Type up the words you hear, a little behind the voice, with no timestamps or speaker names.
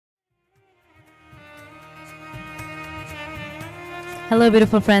Hello,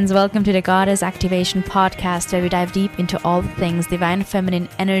 beautiful friends. Welcome to the Goddess Activation Podcast, where we dive deep into all things divine feminine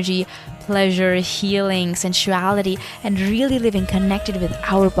energy, pleasure, healing, sensuality, and really living connected with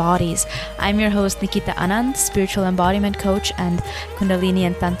our bodies. I'm your host, Nikita Anand, spiritual embodiment coach and Kundalini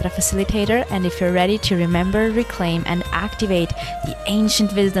and Tantra facilitator. And if you're ready to remember, reclaim, and activate the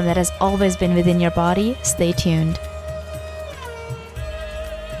ancient wisdom that has always been within your body, stay tuned.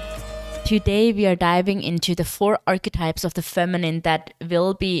 Today we are diving into the 4 archetypes of the feminine that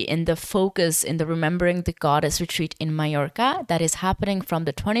will be in the focus in the Remembering the Goddess retreat in Mallorca that is happening from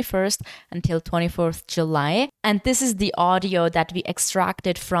the 21st until 24th July. And this is the audio that we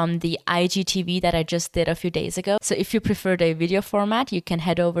extracted from the IGTV that I just did a few days ago. So if you prefer the video format, you can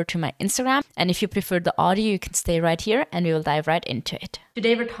head over to my Instagram. And if you prefer the audio, you can stay right here and we will dive right into it.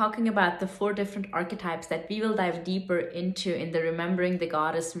 Today we're talking about the 4 different archetypes that we will dive deeper into in the Remembering the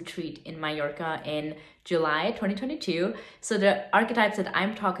Goddess retreat in Mallorca in July 2022. So the archetypes that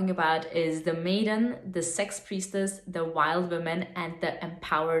I'm talking about is the maiden, the sex priestess, the wild woman, and the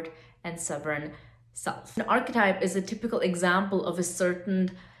empowered and sovereign self. An archetype is a typical example of a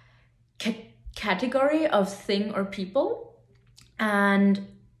certain category of thing or people, and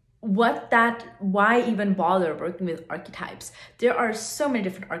why even bother working with archetypes? There are so many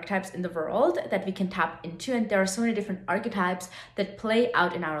different archetypes in the world that we can tap into, and there are so many different archetypes that play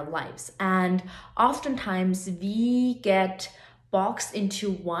out in our lives. And oftentimes we get boxed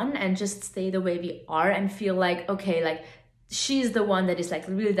into one and just stay the way we are and feel like, okay, like she's the one that is like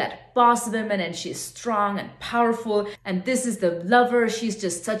really that boss woman and she's strong and powerful, and this is the lover, she's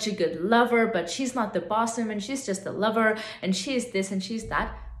just such a good lover, but she's not the boss woman, she's just the lover, and she's this and she's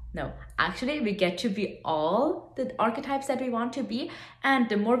that. No, actually we get to be all the archetypes that we want to be, and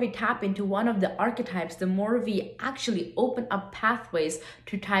the more we tap into one of the archetypes, the more we actually open up pathways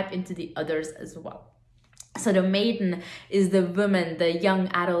to tap into the others as well. So the maiden is the woman, the young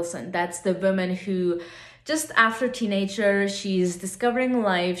adolescent. That's the woman who just after teenager, she's discovering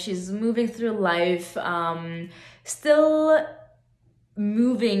life, she's moving through life, still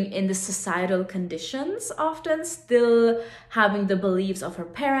moving in the societal conditions, often still having the beliefs of her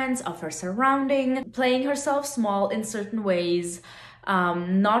parents, of her surrounding, playing herself small in certain ways,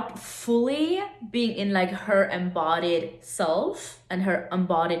 not fully being in like her embodied self and her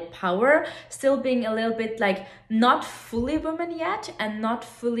embodied power, still being a little bit like not fully woman yet and not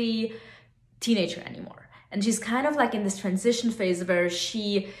fully teenager anymore. And she's kind of like in this transition phase where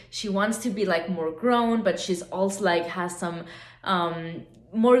she wants to be like more grown, but she's also like has some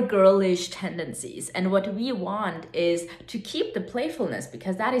more girlish tendencies. And what we want is to keep the playfulness,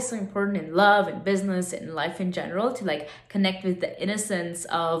 because that is so important in love and business and life in general, to like connect with the innocence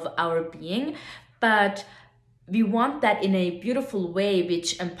of our being. But we want that in a beautiful way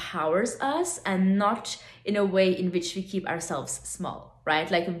which empowers us, and not in a way in which we keep ourselves small, right?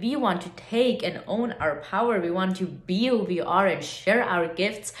 Like we want to take and own our power. We want to be who we are and share our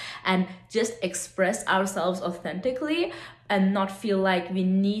gifts and just express ourselves authentically, and not feel like we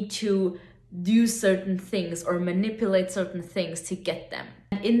need to do certain things or manipulate certain things to get them.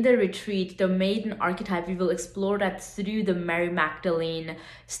 And in the retreat, the maiden archetype, we will explore that through the Mary Magdalene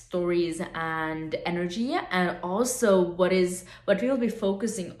stories and energy, and also what we will be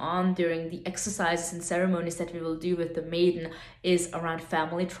focusing on during the exercises and ceremonies that we will do with the maiden is around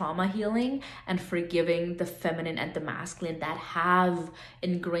family trauma healing and forgiving the feminine and the masculine that have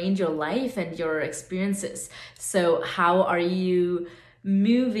ingrained your life and your experiences. So how are you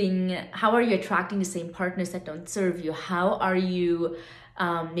attracting the same partners that don't serve you? How are you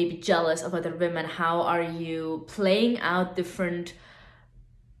maybe jealous of other women? How are you playing out different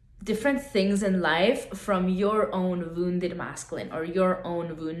things in life from your own wounded masculine or your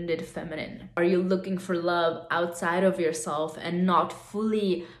own wounded feminine? Are you looking for love outside of yourself and not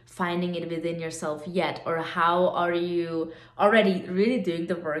fully finding it within yourself yet? Or how are you already really doing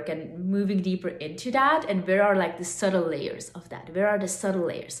the work and moving deeper into that? And where are like the subtle layers of that? Where are the subtle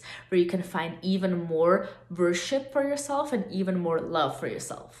layers where you can find even more worship for yourself and even more love for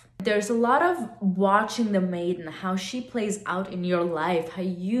yourself? There's a lot of watching the maiden, how she plays out in your life, how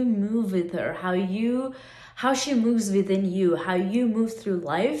you move with her, how she moves within you, how you move through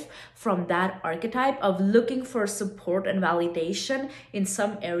life from that archetype of looking for support and validation in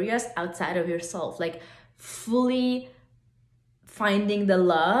some areas outside of yourself, like fully finding the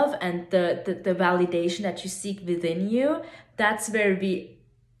love and the validation that you seek within you. That's where we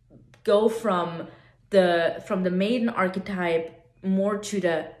go from the maiden archetype more to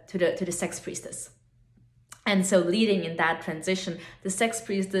the sex priestess. And so leading in that transition, the sex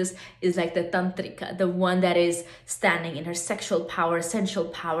priestess is like the tantrika, the one that is standing in her sexual power, sensual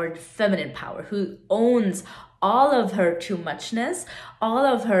power, feminine power, who owns all of her too muchness, all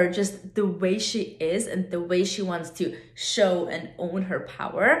of her just the way she is and the way she wants to show and own her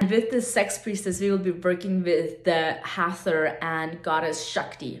power. And with the sex priestess, we will be working with the Hathor and goddess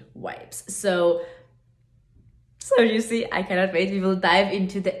Shakti vibes. So you see, I cannot wait. We will dive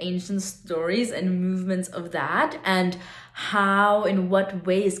into the ancient stories and movements of that, and how, in what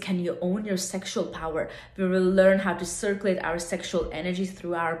ways can you own your sexual power. We will learn how to circulate our sexual energy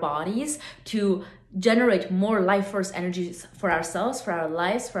through our bodies to generate more life force energies for ourselves, for our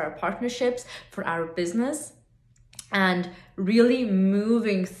lives, for our partnerships, for our business, and really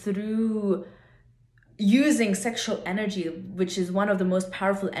moving through using sexual energy, which is one of the most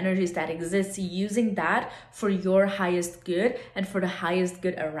powerful energies that exists, using that for your highest good and for the highest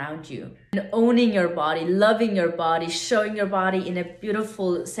good around you. And owning your body, loving your body, showing your body in a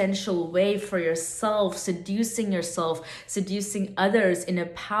beautiful, sensual way for yourself, seducing others in a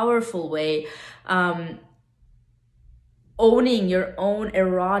powerful way. Owning your own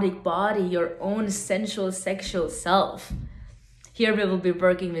erotic body, your own sensual, sexual self. Here we will be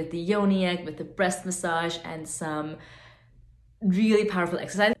working with the yoni egg, with the breast massage, and some really powerful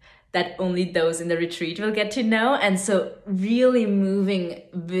exercises that only those in the retreat will get to know. And so really moving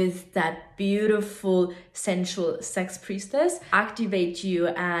with that beautiful, sensual sex priestess, activate you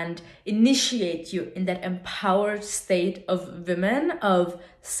and initiate you in that empowered state of women, of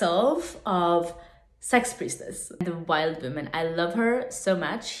self, of sex priestess, the wild woman. I love her so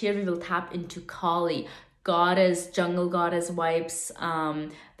much. Here we will tap into Kali, goddess, jungle goddess vibes,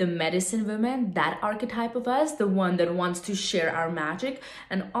 the medicine woman, that archetype of us, the one that wants to share our magic,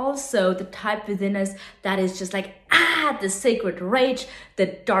 and also the type within us that is just like, the sacred rage, the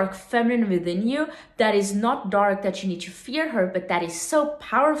dark feminine within you, that is not dark that you need to fear her, but that is so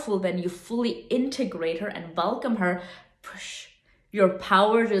powerful when you fully integrate her and welcome her. Push. Your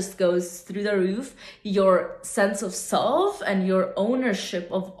power just goes through the roof. Your sense of self and your ownership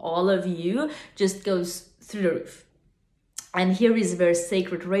of all of you just goes through the roof. And here is where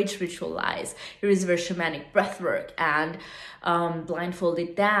sacred rage ritual lies. Here is where shamanic breathwork and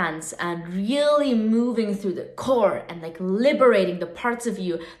blindfolded dance and really moving through the core and like liberating the parts of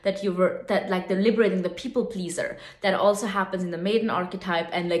you that liberating the people pleaser that also happens in the maiden archetype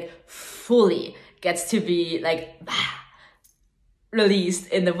and like fully gets to be like released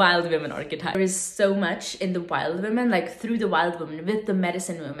in the wild women archetype. There is so much in the wild women, like through the wild woman with the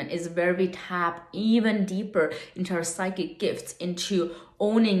medicine woman is where we tap even deeper into our psychic gifts, into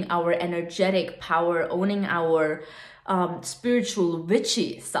owning our energetic power, owning our spiritual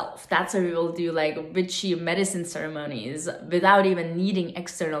witchy self. That's where we will do like witchy medicine ceremonies without even needing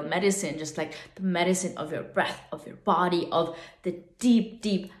external medicine, just like the medicine of your breath, of your body, of the deep,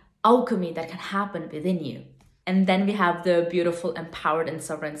 deep alchemy that can happen within you. And then we have the beautiful, empowered, and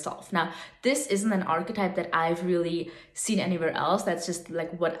sovereign self. Now, this isn't an archetype that I've really seen anywhere else. That's just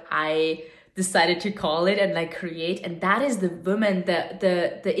like what I decided to call it and like create. And that is the woman,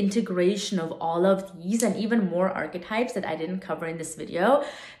 the integration of all of these and even more archetypes that I didn't cover in this video.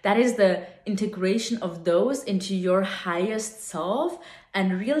 That is the integration of those into your highest self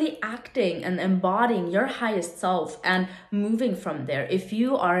and really acting and embodying your highest self and moving from there. If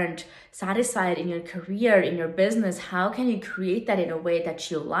you aren't satisfied in your career, in your business, how can you create that in a way that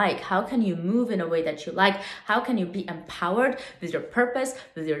you like? How can you move in a way that you like? How can you be empowered with your purpose,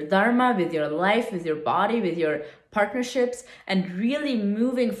 with your dharma, with your life, with your body, with your partnerships, and really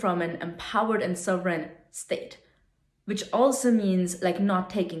moving from an empowered and sovereign state? Which also means like not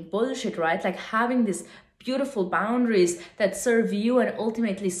taking bullshit, right? Like having this beautiful boundaries that serve you and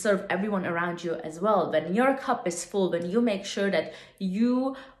ultimately serve everyone around you as well. When your cup is full, when you make sure that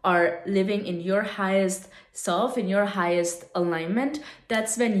you are living in your highest self, in your highest alignment,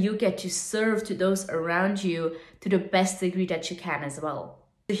 that's when you get to serve to those around you to the best degree that you can as well.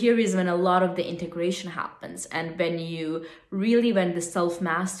 Here is when a lot of the integration happens, and when the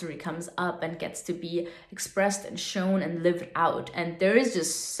self-mastery comes up and gets to be expressed and shown and lived out. And there is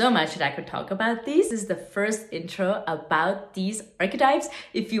just so much that I could talk about these. This is the first intro about these archetypes.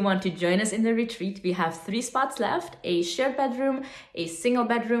 If you want to join us in the retreat, we have 3 spots left: a shared bedroom, a single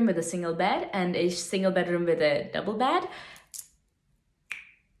bedroom with a single bed, and a single bedroom with a double bed.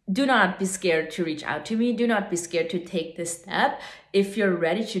 Do not be scared to reach out to me. Do not be scared to take this step. If you're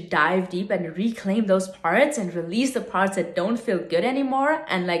ready to dive deep and reclaim those parts and release the parts that don't feel good anymore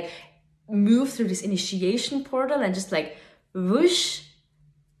and like move through this initiation portal and just like whoosh,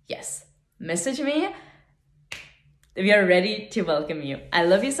 yes, message me. We are ready to welcome you. I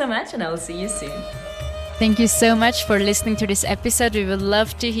love you so much and I will see you soon. Thank you so much for listening to this episode. We would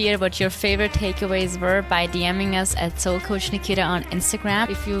love to hear what your favorite takeaways were by DMing us at Soul Coach Nikita on Instagram.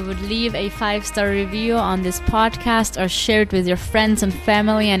 If you would leave a 5-star review on this podcast or share it with your friends and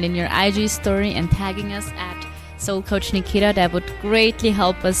family and in your IG story and tagging us at Soul Coach Nikita, that would greatly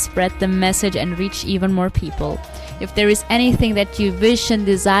help us spread the message and reach even more people. If there is anything that you wish and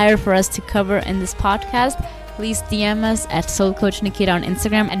desire for us to cover in this podcast, please DM us at Soul Coach Nikita on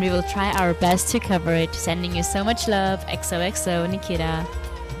Instagram and we will try our best to cover it. Sending you so much love. XOXO Nikita.